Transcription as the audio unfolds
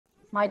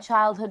My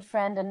childhood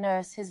friend, a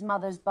nurse, his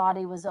mother's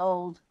body was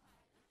old.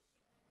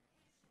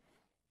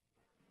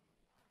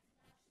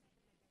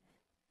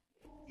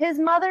 His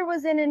mother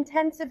was in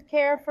intensive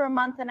care for a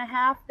month and a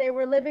half. They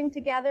were living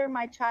together,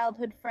 my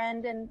childhood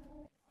friend, and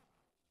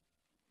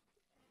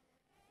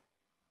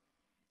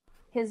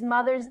his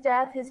mother's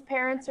death. His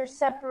parents are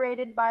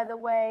separated, by the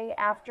way,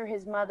 after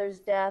his mother's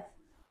death.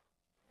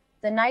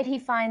 The night he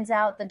finds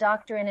out, the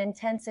doctor in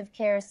intensive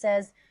care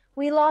says,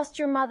 "We lost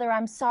your mother.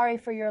 I'm sorry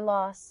for your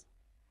loss."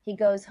 He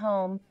goes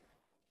home.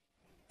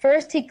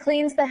 First, he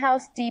cleans the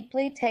house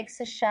deeply, takes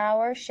a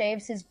shower,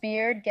 shaves his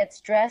beard, gets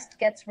dressed,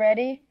 gets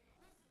ready.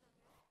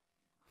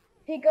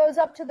 He goes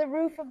up to the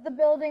roof of the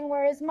building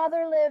where his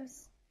mother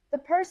lives. The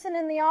person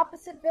in the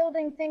opposite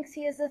building thinks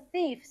he is a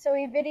thief, so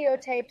he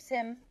videotapes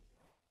him.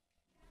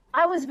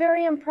 I was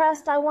very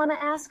impressed. I want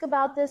to ask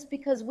about this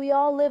because we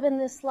all live in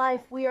this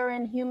life. We are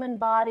in human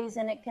bodies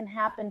and it can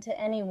happen to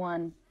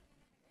anyone.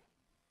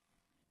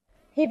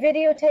 He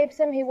videotapes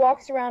him. He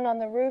walks around on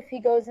the roof. He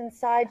goes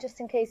inside just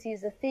in case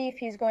he's a thief.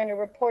 He's going to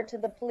report to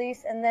the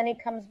police, and then he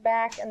comes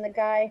back and the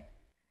guy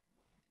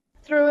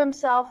threw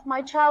himself.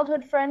 My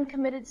childhood friend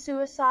committed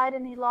suicide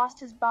and he lost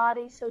his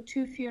body, so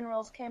 2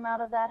 funerals came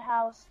out of that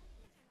house.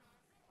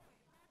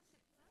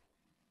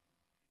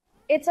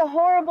 It's a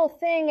horrible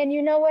thing, and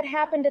you know what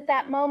happened at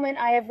that moment?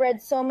 I have read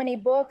so many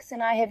books,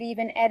 and I have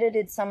even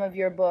edited some of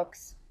your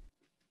books.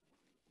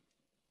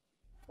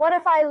 What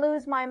if I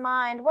lose my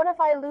mind? What if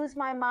I lose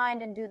my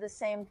mind and do the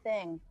same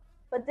thing?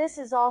 But this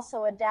is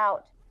also a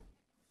doubt.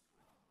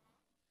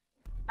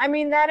 I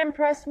mean, that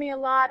impressed me a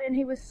lot, and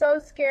he was so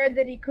scared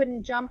that he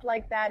couldn't jump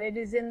like that. It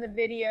is in the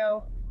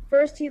video.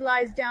 First, he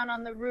lies down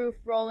on the roof,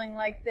 rolling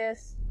like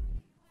this,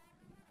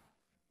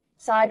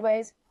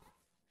 sideways.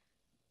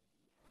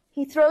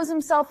 He throws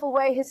himself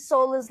away. His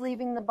soul is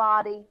leaving the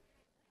body.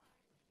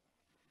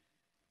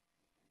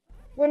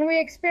 When we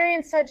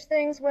experience such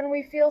things, when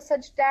we feel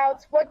such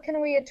doubts, what can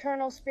we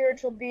eternal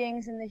spiritual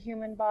beings in the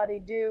human body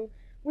do?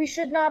 We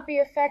should not be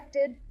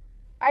affected.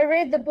 I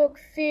read the book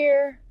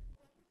Fear.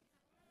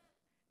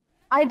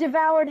 I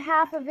devoured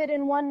half of it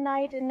in one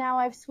night, and now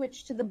I've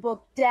switched to the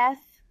book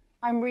Death.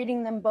 I'm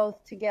reading them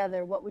both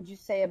together. What would you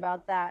say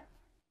about that?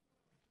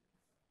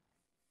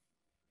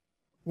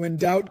 When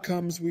doubt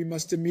comes, we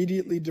must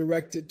immediately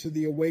direct it to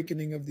the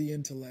awakening of the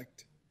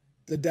intellect.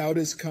 The doubt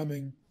is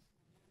coming.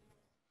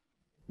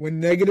 When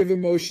negative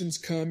emotions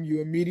come, you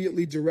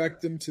immediately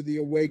direct them to the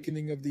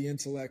awakening of the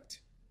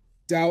intellect.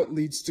 Doubt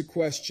leads to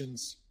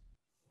questions.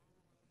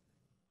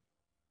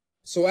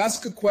 So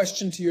ask a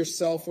question to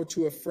yourself or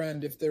to a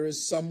friend, if there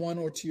is someone,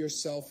 or to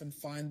yourself, and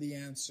find the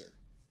answer.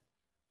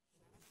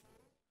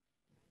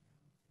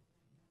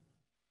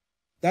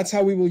 That's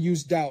how we will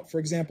use doubt. For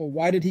example,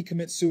 why did he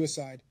commit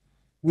suicide?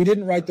 We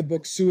didn't write the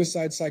book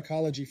Suicide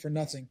Psychology for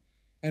nothing.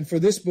 And for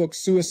this book,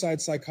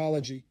 Suicide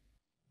Psychology,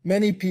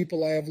 many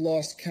people, I have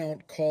lost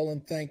count, call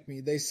and thank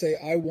me. They say,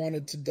 I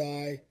wanted to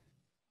die.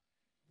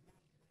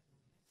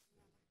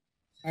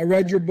 I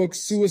read your book,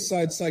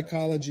 Suicide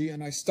Psychology,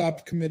 and I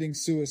stopped committing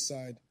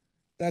suicide.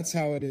 That's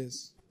how it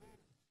is.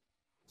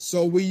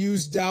 So we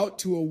use doubt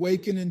to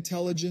awaken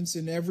intelligence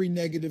in every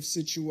negative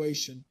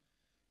situation.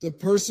 The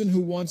person who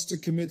wants to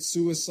commit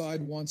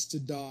suicide wants to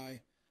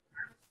die.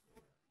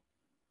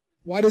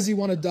 Why does he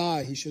want to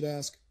die? He should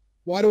ask,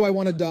 why do I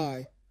want to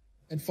die?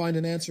 And find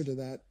an answer to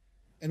that.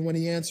 And when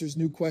he answers,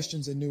 new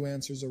questions and new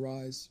answers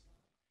arise.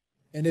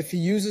 And if he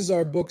uses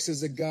our books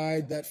as a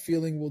guide, that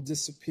feeling will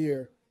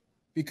disappear,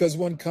 because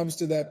one comes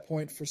to that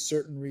point for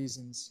certain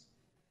reasons.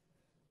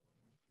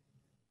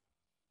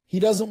 He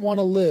doesn't want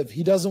to live.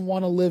 He doesn't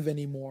want to live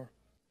anymore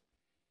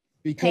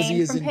because he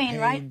is in pain.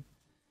 Right?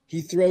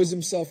 He throws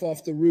himself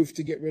off the roof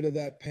to get rid of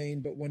that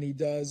pain, but when he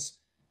does,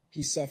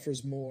 he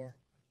suffers more.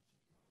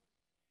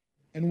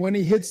 And when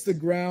he hits the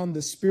ground,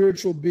 the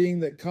spiritual being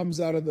that comes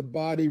out of the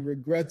body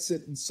regrets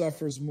it and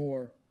suffers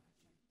more,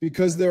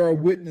 because there are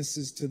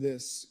witnesses to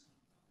this.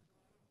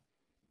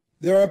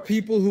 There are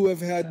people who have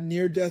had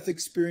near-death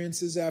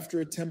experiences after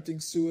attempting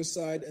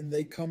suicide, and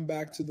they come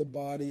back to the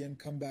body and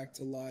come back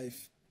to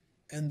life,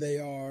 and they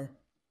are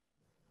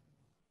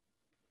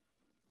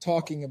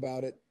talking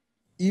about it.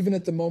 Even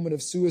at the moment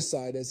of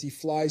suicide, as he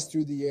flies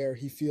through the air,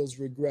 he feels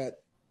regret.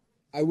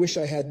 I wish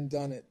I hadn't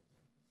done it.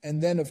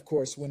 And then, of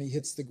course, when he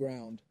hits the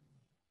ground,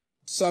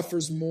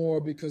 suffers more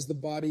because the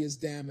body is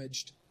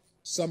damaged.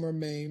 Some are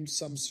maimed,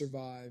 some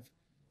survive.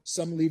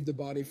 Some leave the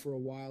body for a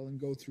while and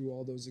go through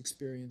all those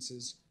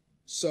experiences.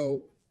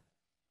 So,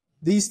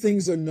 these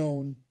things are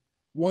known.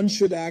 One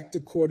should act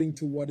according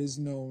to what is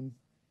known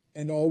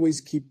and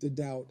always keep the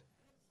doubt.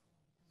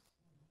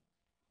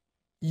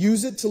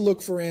 Use it to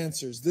look for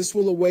answers. This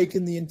will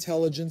awaken the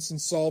intelligence and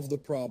solve the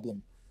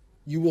problem.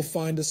 You will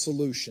find a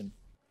solution.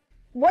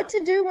 What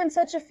to do when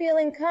such a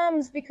feeling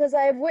comes, because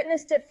I have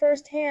witnessed it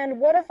firsthand.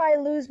 What if I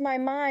lose my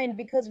mind?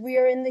 Because we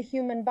are in the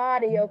human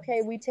body,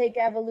 okay? We take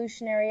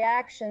evolutionary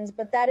actions,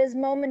 but that is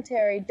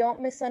momentary. Don't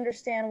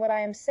misunderstand what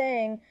I am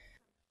saying.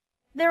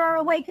 There are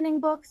awakening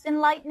books,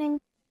 enlightening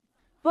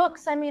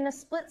books. I mean, a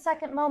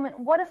split-second moment.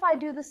 What if I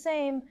do the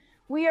same?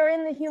 We are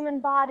in the human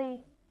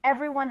body.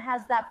 Everyone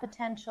has that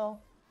potential.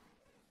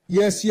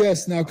 Yes,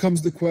 yes. Now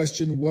comes the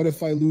question, what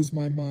if I lose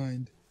my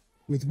mind?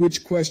 With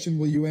which question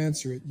will you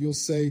answer it? You'll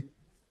say,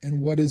 and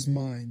what is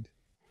mind?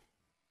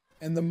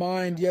 And the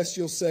mind, yes,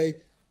 you'll say,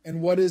 and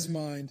what is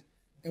mind?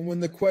 And when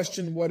the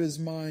question, what is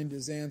mind,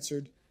 is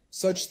answered,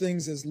 such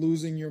things as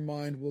losing your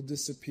mind will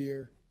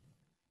disappear.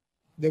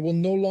 There will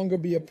no longer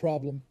be a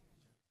problem.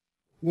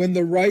 When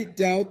the right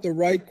doubt, the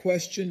right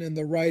question, and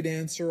the right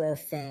answer are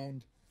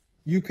found,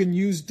 you can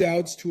use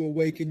doubts to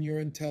awaken your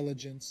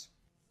intelligence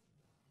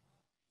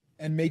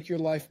and make your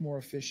life more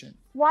efficient.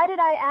 Why did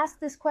I ask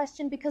this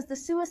question? Because the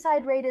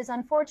suicide rate is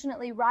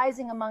unfortunately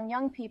rising among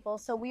young people,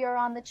 so we are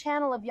on the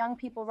channel of young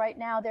people right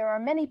now. There are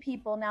many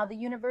people now. The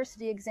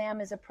university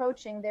exam is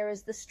approaching. There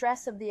is the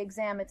stress of the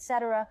exam,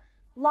 etc.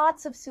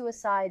 Lots of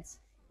suicides,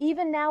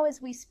 even now as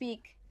we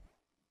speak.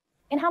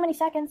 In how many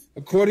seconds?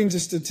 According to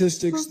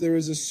statistics, there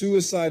is a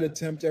suicide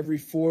attempt every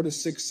 4 to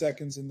 6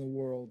 seconds in the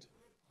world.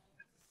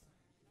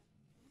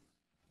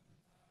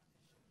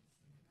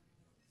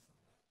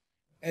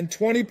 And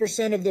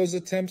 20% of those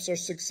attempts are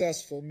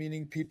successful,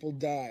 meaning people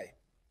die.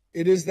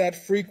 It is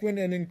that frequent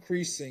and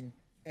increasing,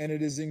 and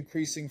it is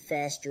increasing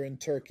faster in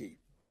Turkey.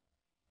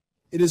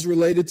 It is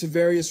related to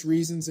various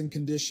reasons and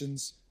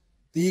conditions,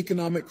 the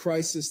economic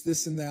crisis,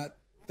 this and that.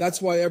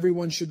 That's why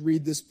everyone should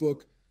read this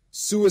book,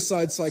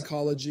 Suicide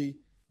Psychology.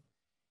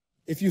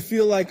 If you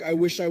feel like I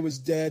wish I was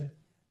dead,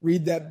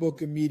 read that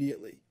book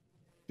immediately,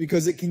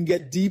 because it can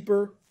get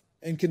deeper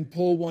and can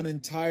pull one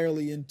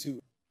entirely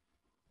into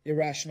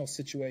irrational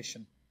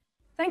situation.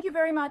 Thank you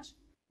very much.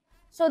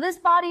 So this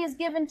body is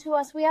given to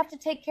us. We have to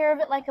take care of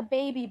it like a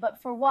baby,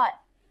 but for what?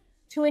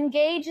 To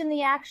engage in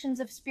the actions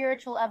of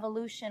spiritual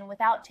evolution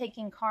without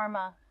taking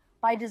karma,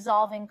 by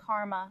dissolving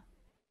karma.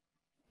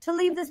 To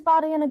leave this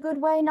body in a good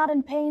way, not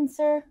in pain,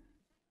 sir.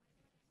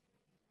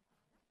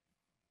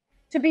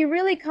 To be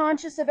really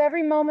conscious of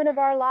every moment of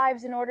our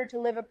lives in order to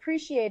live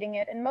appreciating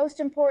it. And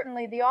most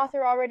importantly, the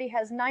author already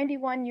has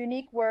 91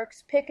 unique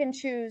works. Pick and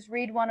choose.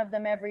 Read one of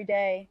them every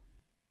day.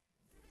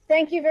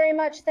 Thank you very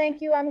much.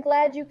 Thank you. I'm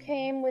glad you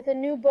came with a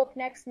new book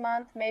next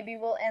month. Maybe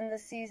we'll end the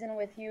season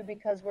with you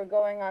because we're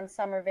going on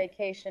summer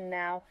vacation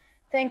now.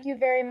 Thank you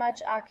very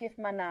much, Akif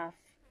Manaf.